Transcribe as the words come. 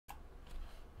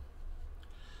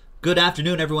Good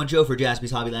afternoon, everyone. Joe for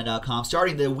JaspysHobbyland.com.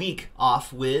 Starting the week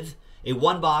off with a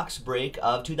one-box break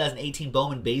of 2018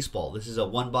 Bowman Baseball. This is a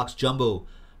one-box jumbo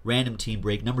random team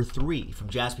break, number 3 from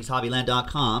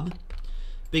JaspysHobbyland.com.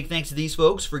 Big thanks to these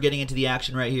folks for getting into the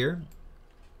action right here.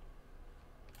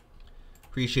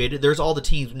 Appreciate it. There's all the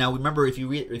teams. Now, remember, if you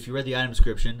read the item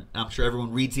description, I'm sure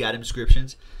everyone reads the item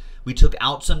descriptions. We took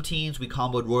out some teams. We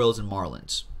comboed Royals and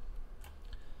Marlins.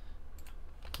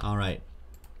 All right.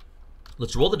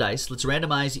 Let's roll the dice. Let's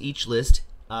randomize each list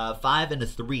 5 and a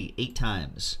 3, 8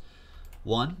 times.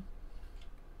 1,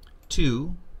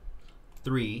 2,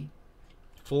 3,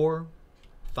 4,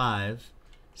 5,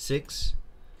 6,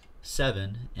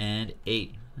 7, and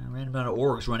 8. Random amount of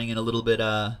orgs running in a little bit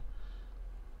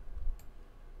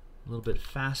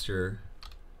faster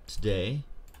today.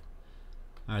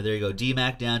 All right, there you go.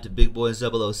 D-Mac down to Big Boys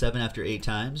 007 after 8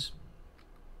 times.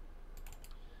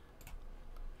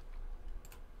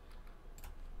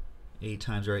 Eight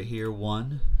times right here.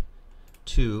 1,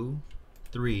 2,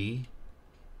 3,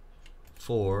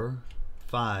 4,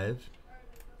 5,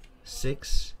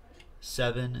 6,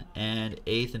 7, and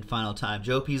 8th and final time.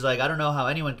 Joe P's like, I don't know how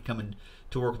anyone can come in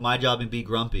to work with my job and be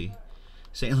grumpy.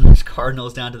 St. Louis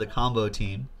Cardinals down to the combo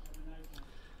team.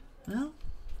 Well,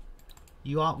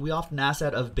 we often ask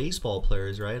that of baseball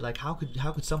players, right? Like, how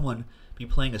could someone be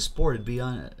playing a sport and be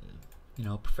on,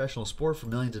 professional sport for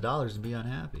millions of dollars and be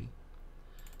unhappy?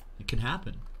 It can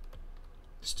happen.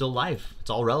 It's still life. It's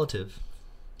all relative.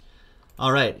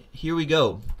 All right, here we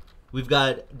go. We've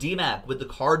got D-Mac with the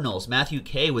Cardinals, Matthew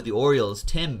K with the Orioles,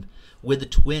 Tim with the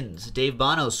Twins, Dave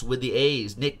Bonos with the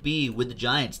A's, Nick B with the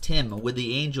Giants, Tim with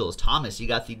the Angels, Thomas, you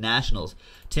got the Nationals,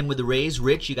 Tim with the Rays,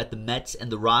 Rich, you got the Mets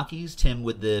and the Rockies, Tim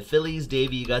with the Phillies,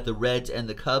 Davey, you got the Reds and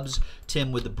the Cubs,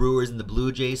 Tim with the Brewers and the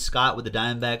Blue Jays, Scott with the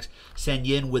Diamondbacks, Sen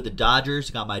Yin with the Dodgers,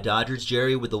 you got my Dodgers,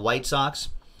 Jerry with the White Sox,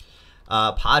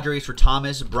 Padres for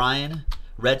Thomas, Brian,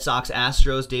 Red Sox,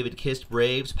 Astros, David Kist,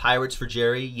 Braves, Pirates for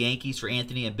Jerry, Yankees for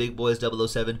Anthony, and Big Boys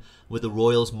 007 with the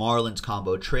Royals Marlins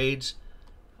combo. Trades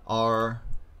are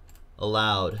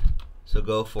allowed, so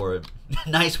go for it.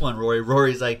 Nice one, Rory.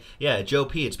 Rory's like, yeah, Joe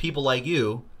P, it's people like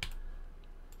you.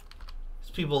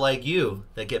 It's people like you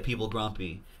that get people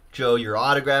grumpy. Joe, your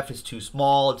autograph is too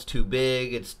small, it's too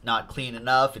big, it's not clean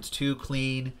enough, it's too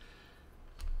clean.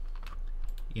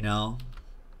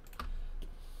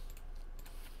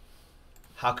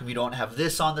 How come you don't have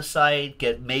this on the site?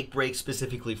 Get make breaks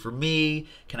specifically for me.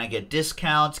 Can I get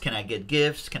discounts? Can I get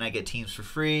gifts? Can I get teams for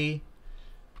free?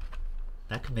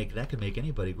 That could make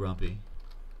anybody grumpy.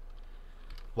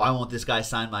 Why won't this guy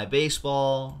sign my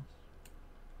baseball?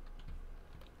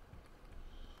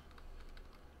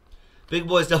 Big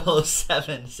Boys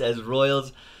 007 says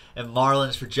Royals and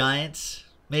Marlins for Giants.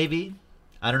 Maybe.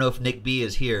 I don't know if Nick B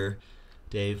is here,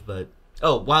 Dave, but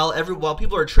while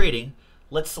people are trading,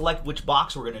 let's select which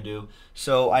box we're going to do.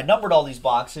 So I numbered all these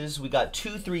boxes. We got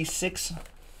 2, 3, 6,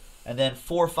 and then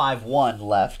 4, 5, 1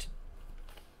 left.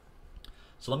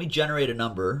 So let me generate a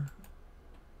number.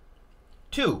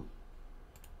 2.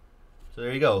 So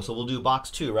there you go. So we'll do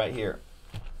box 2 right here.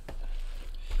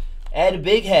 Ed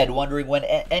Bighead wondering when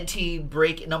NT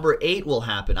break number 8 will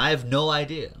happen. I have no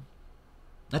idea.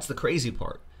 That's the crazy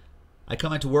part. I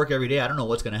come into work every day. I don't know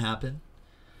what's going to happen.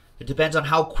 It depends on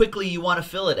how quickly you want to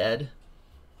fill it, Ed.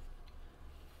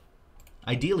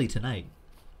 Ideally tonight.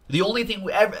 The only thing,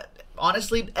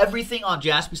 honestly, everything on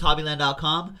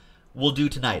JaspysHobbyland.com we'll do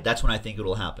tonight. That's when I think it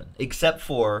will happen. Except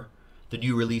for the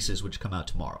new releases, which come out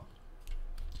tomorrow.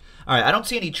 All right, I don't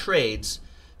see any trades.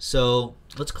 So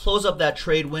let's close up that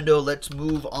trade window. Let's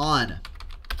move on.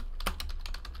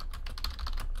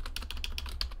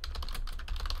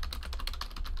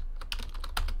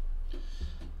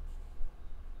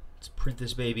 Let's print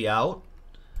this baby out.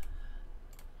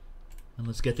 And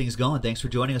let's get things going. Thanks for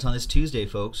joining us on this Tuesday,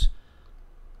 folks.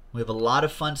 We have a lot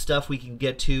of fun stuff we can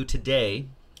get to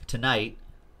tonight.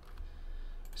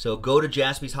 So go to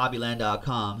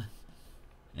JaspysHobbyland.com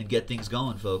and get things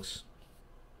going, folks.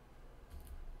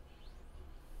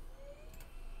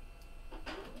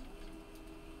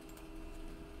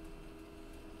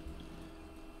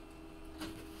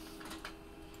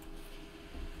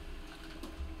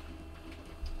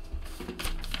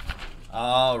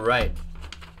 All right.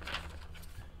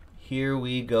 Here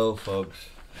we go, folks.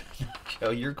 Joe,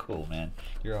 you're cool, man.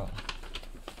 You're all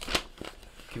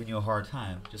giving you a hard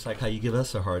time, just like how you give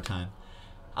us a hard time.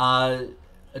 A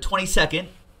 22nd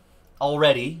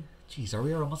already. Jeez, are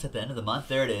we almost at the end of the month?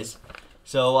 There it is.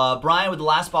 So Brian with the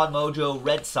Last Spot Mojo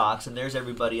Red Sox, and there's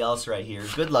everybody else right here.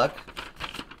 Good luck.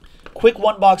 Quick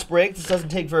one-box break. This doesn't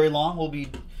take very long. We'll be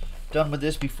done with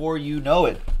this before you know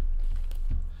it.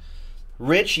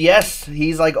 Rich, yes.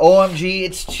 He's like, OMG,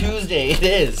 it's Tuesday. It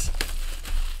is.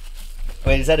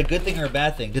 Wait, is that a good thing or a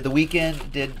bad thing? Did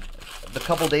the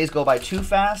couple days go by too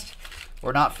fast?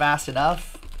 Or not fast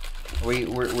enough? Were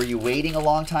you waiting a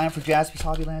long time for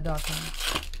JaspysHobbyland.com?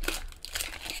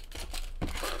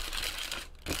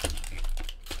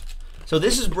 So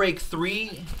this is break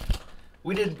 3.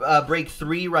 We did break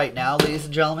 3 right now, ladies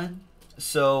and gentlemen.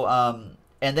 So,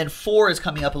 and then 4 is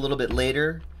coming up a little bit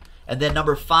later. And then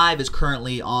number 5 is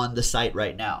currently on the site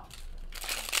right now.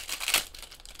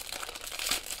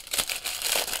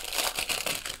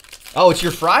 Oh, it's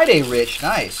your Friday, Rich.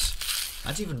 Nice.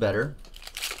 That's even better.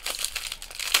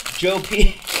 Joe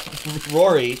P.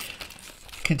 Rory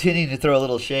continuing to throw a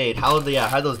little shade. How did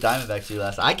those Diamondbacks do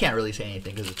last night? I can't really say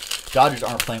anything because the Dodgers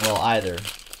aren't playing well either.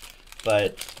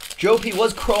 But Joe P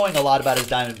was crowing a lot about his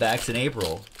Diamondbacks in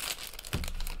April.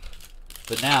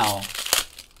 But now,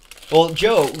 well,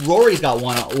 Rory's got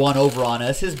one over on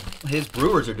us. His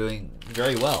Brewers are doing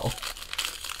very well.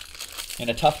 In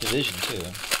a tough division, too.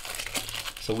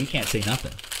 So we can't say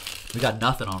nothing. We got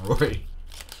nothing on Rory.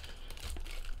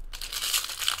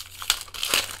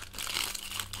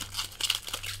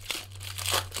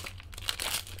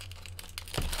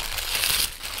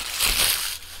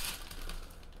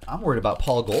 I'm worried about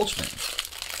Paul Goldschmidt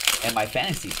and my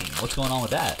fantasy team. What's going on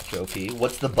with that, Joe P?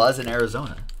 What's the buzz in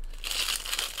Arizona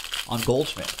on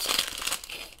Goldschmidt?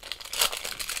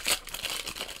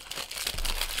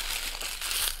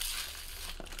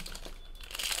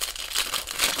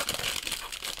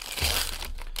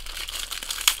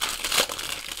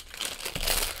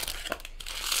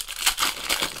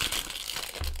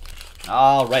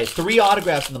 All right, 3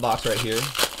 autographs in the box right here.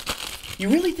 You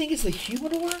really think it's the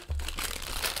Humidor?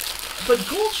 But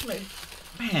Goldschmidt,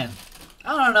 man,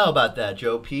 I don't know about that,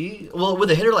 Joe P. Well,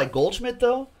 with a hitter like Goldschmidt,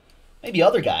 though, maybe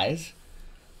other guys.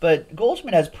 But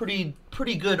Goldschmidt has pretty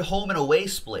good home and away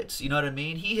splits. You know what I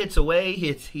mean? He hits away,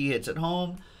 he hits at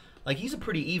home. Like, he's a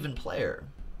pretty even player.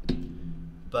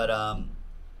 But, I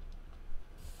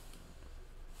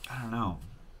don't know.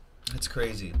 It's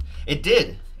crazy. It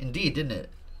did, indeed, didn't it?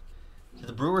 Did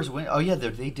the Brewers win? Oh, yeah,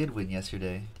 they did win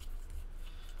yesterday.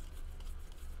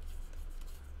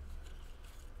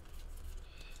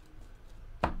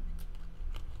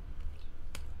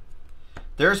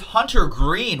 There's Hunter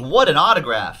Green. What an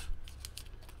autograph.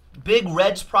 Big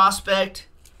Reds prospect.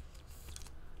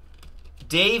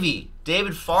 David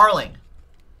Farling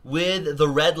with the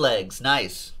Red Legs.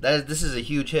 Nice. This is a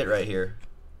huge hit right here.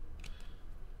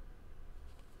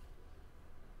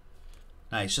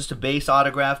 Nice. Just a base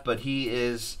autograph, but he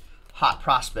is hot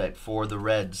prospect for the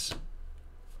Reds.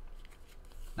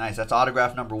 Nice. That's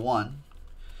autograph number 1.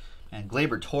 And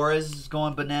Gleyber Torres is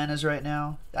going bananas right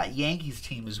now. That Yankees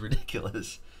team is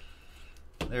ridiculous.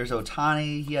 There's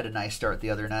Ohtani. He had a nice start the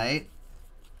other night.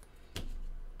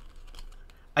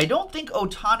 I don't think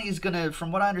Ohtani's going to,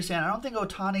 from what I understand, I don't think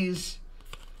Ohtani's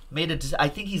made a, I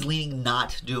think he's leaning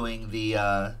not doing the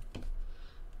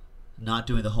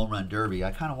home run derby.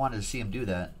 I kind of wanted to see him do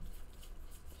that.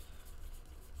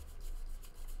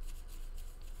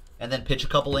 And then pitch a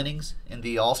couple innings in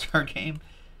the All-Star game.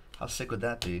 How sick would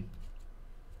that be?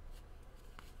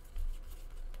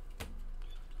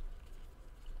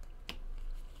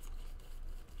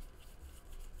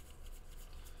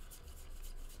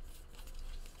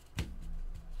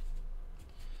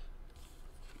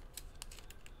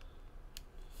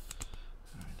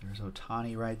 There's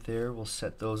Ohtani right there. We'll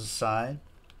set those aside.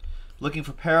 Looking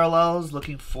for parallels.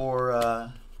 Looking for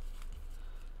a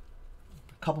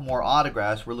couple more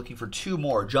autographs. We're looking for 2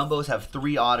 more. Jumbos have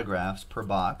 3 autographs per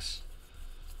box.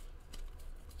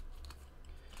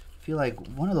 I feel like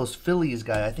one of those Phillies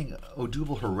guys, I think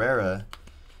Odubel Herrera,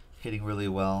 hitting really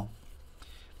well.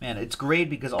 Man, it's great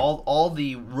because all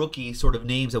the rookie sort of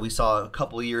names that we saw a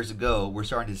couple of years ago, we're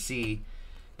starting to see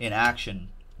in action.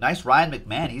 Nice Ryan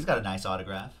McMahon. He's got a nice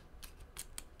autograph.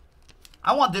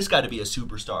 I want this guy to be a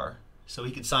superstar so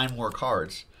he can sign more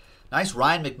cards. Nice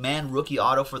Ryan McMahon rookie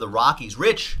auto for the Rockies.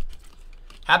 Rich,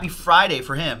 happy Friday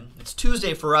for him. It's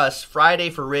Tuesday for us, Friday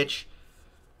for Rich.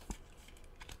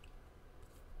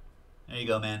 There you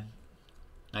go, man.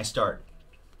 Nice start.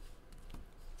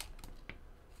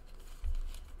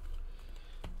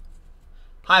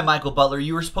 Hi, Michael Butler.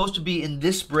 You were supposed to be in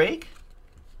this break.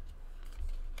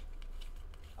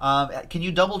 Can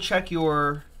you double check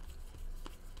your...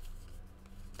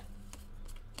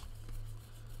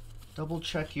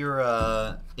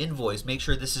 invoice. Make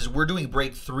sure this is... We're doing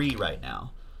break 3 right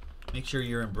now. Make sure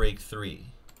you're in break 3.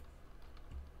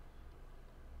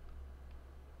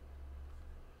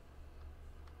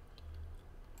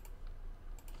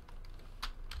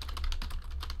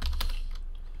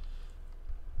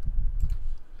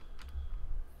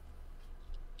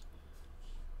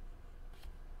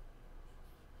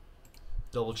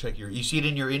 Double check you see it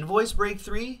in your invoice, break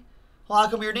 3? Well, how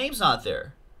come your name's not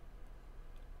there?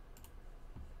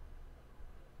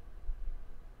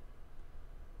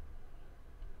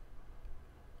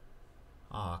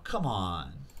 Aw, come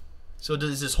on. So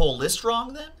is this whole list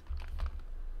wrong then?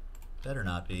 Better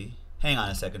not be. Hang on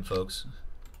a second, folks.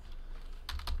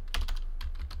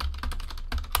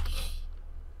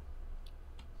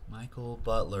 Michael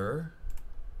Butler.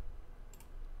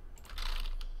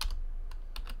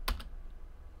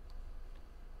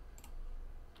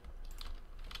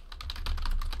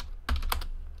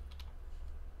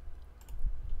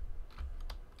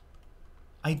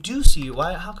 I do see you.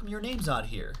 Why? How come your name's not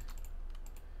here?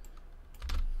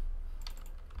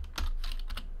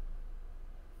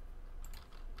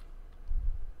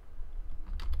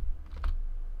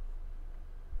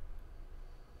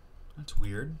 That's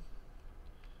weird.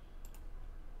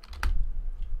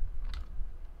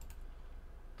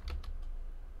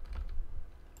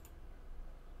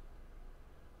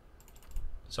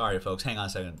 Sorry, folks. Hang on a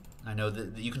second. I know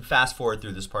that you can fast forward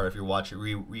through this part if you're watching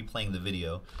replaying the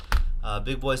video.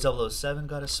 Big Boys 007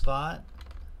 got a spot.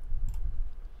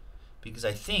 Because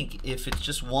I think if it's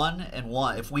just 1 and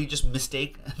 1, if we just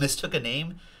mistook a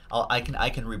name, I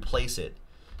can replace it.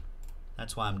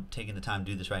 That's why I'm taking the time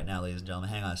to do this right now, ladies and gentlemen.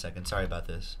 Hang on a second. Sorry about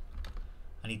this.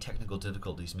 I need technical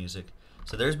difficulties music.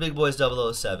 So there's Big Boys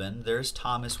 007. There's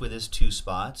Thomas with his 2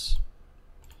 spots.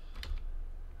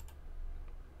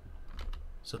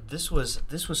 So this was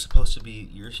supposed to be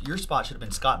your spot should have been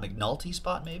Scott McNulty's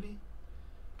spot maybe.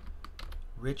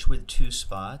 Rich with 2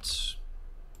 spots.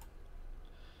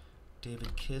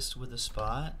 David Kist with a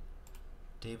spot.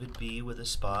 David B with a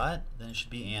spot. Then it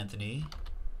should be Anthony.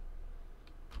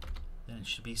 Then it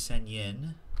should be Sen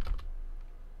Yin.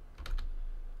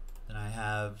 Then I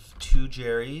have 2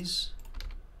 Jerrys.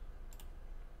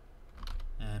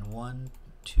 And 1,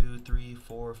 2, 3,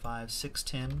 4, 5, 6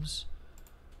 Tims.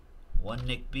 1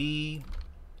 Nick B.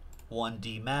 1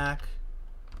 D Mac.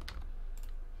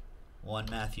 1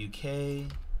 Matthew K.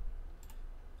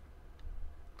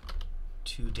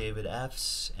 2 David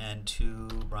F's and 2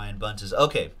 Brian Bunces.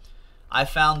 Okay, I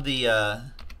found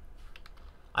where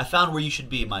you should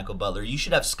be, Michael Butler. You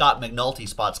should have Scott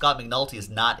McNulty's spot. Scott McNulty is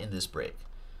not in this break,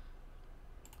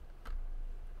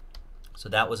 so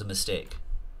that was a mistake.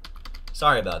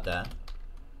 Sorry about that.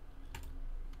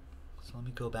 So let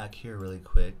me go back here really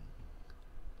quick.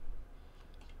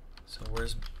 So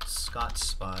where's Scott's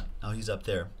spot? Oh, he's up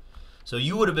there. So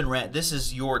you would have been this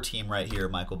is your team right here,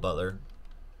 Michael Butler,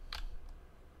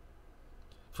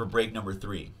 for break number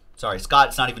 3. Sorry,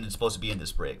 Scott's not even supposed to be in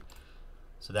this break.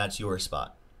 So that's your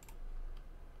spot.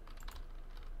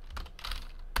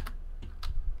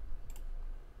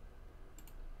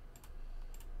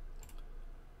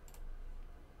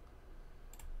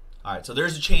 All right, so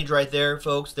there's a change right there,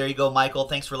 folks. There you go, Michael.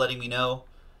 Thanks for letting me know.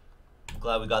 I'm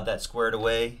glad we got that squared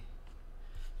away.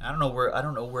 I don't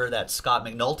know where that Scott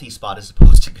McNulty spot is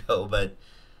supposed to go, but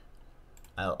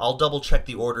I'll double check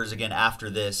the orders again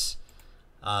after this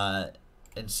and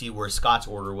see where Scott's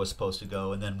order was supposed to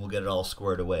go, and then we'll get it all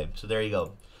squared away. So there you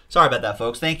go. Sorry about that,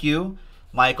 folks. Thank you,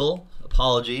 Michael.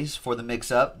 Apologies for the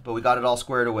mix-up, but we got it all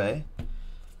squared away.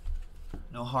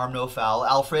 No harm, no foul.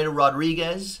 Alfredo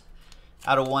Rodriguez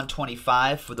out of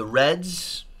 125 for the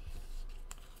Reds.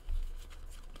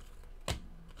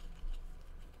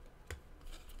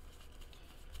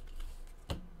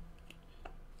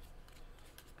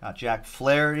 Got Jack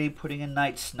Flaherty putting in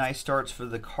nice starts for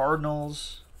the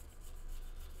Cardinals.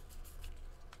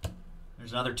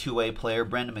 There's another two-way player,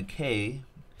 Brendan McKay.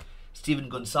 Steven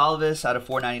Gonsalves out of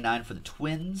 499 for the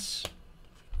Twins.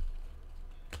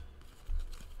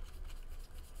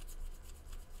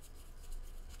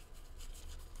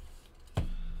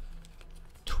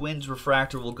 Twins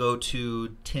refractor will go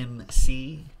to Tim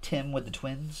C. Tim with the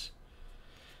Twins.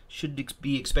 Should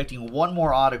be expecting one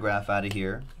more autograph out of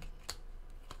here.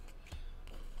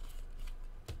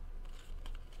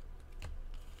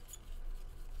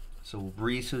 So we'll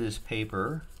breeze through this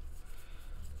paper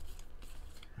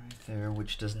right there,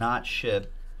 which does not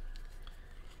ship.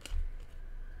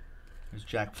 There's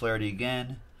Jack Flaherty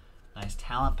again. Nice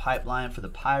talent pipeline for the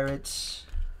Pirates.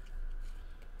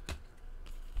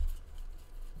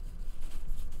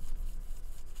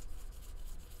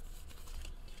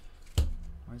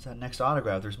 Where's that next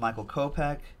autograph? There's Michael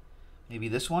Kopech. Maybe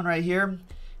this one right here.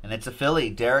 And it's a Philly,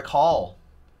 Derek Hall.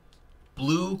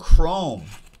 Blue chrome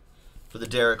for the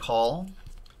Derek Hall.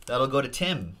 That'll go to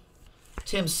Tim.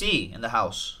 Tim C in the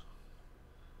house.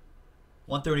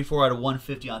 134 out of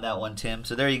 150 on that one, Tim.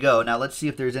 So there you go. Now let's see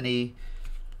if there's any,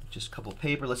 just a couple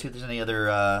paper. Let's see if there's any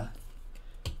other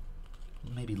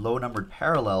maybe low-numbered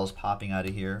parallels popping out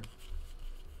of here.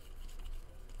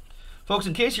 Folks,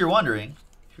 in case you're wondering,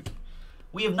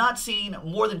 we have not seen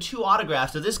more than 2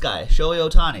 autographs of this guy, Shohei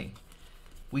Ohtani.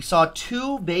 We saw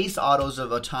 2 base autos of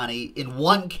Ohtani in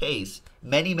 1 case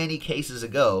many, many cases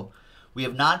ago. We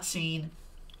have not seen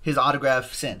his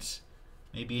autograph since.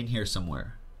 Maybe in here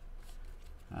somewhere.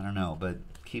 I don't know, but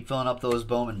keep filling up those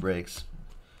Bowman breaks.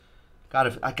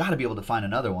 I gotta be able to find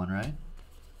another one, right?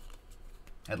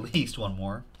 At least one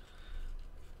more.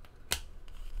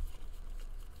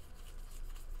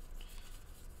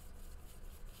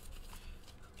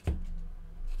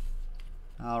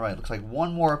 All right, looks like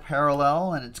one more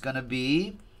parallel, and it's going to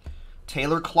be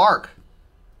Taylor Clark.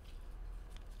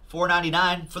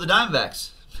 $4.99 for the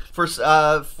Diamondbacks.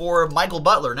 For Michael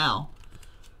Butler now.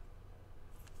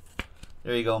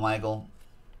 There you go, Michael.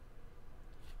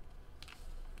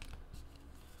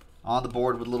 On the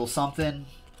board with a little something.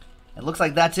 It looks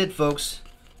like that's it, folks.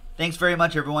 Thanks very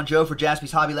much, everyone. Joe for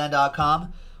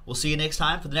JaspysHobbyland.com. We'll see you next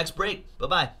time for the next break.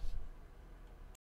 Bye-bye.